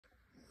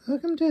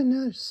Welcome to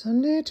another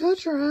Sunday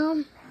Touch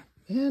Around,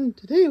 and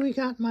today we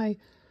got my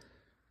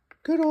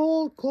good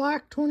old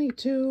Glock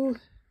 22.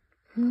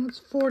 It's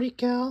 40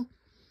 cal.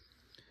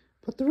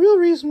 But the real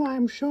reason why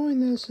I'm showing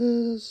this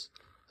is,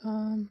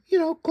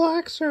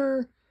 Glocks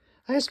are,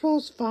 I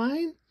suppose,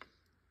 fine,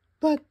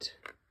 but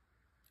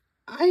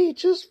I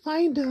just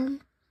find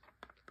them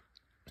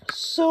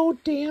so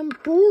damn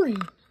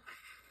boring.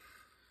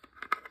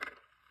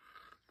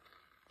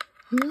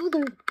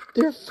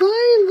 They're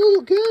fine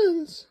little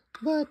guns,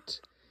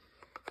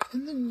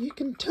 and then you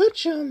can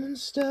touch them and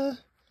stuff,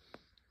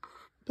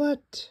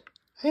 but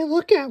I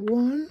look at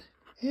one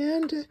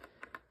and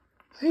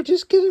I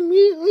just get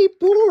immediately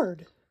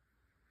bored.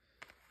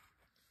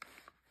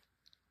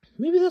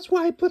 Maybe that's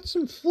why I put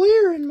some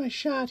flare in my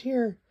shot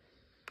here.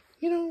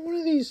 One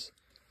of these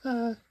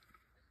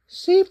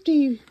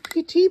safety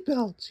PT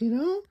belts,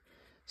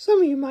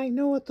 Some of you might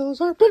know what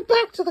those are, but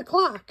back to the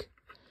Glock.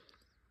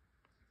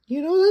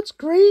 That's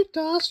great,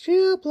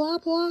 Austria, blah,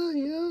 blah,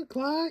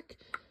 Glock.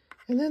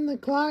 And then the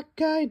Glock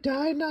guy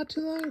died not too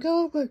long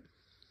ago, but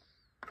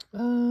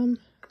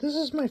this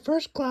is my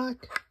first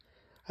Glock.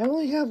 I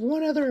only have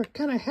one other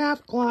kind of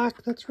half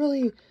Glock that's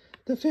really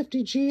the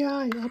 50 GI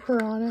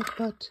upper on it,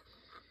 but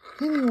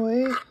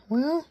anyway,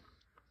 well,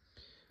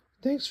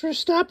 thanks for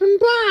stopping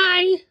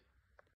by.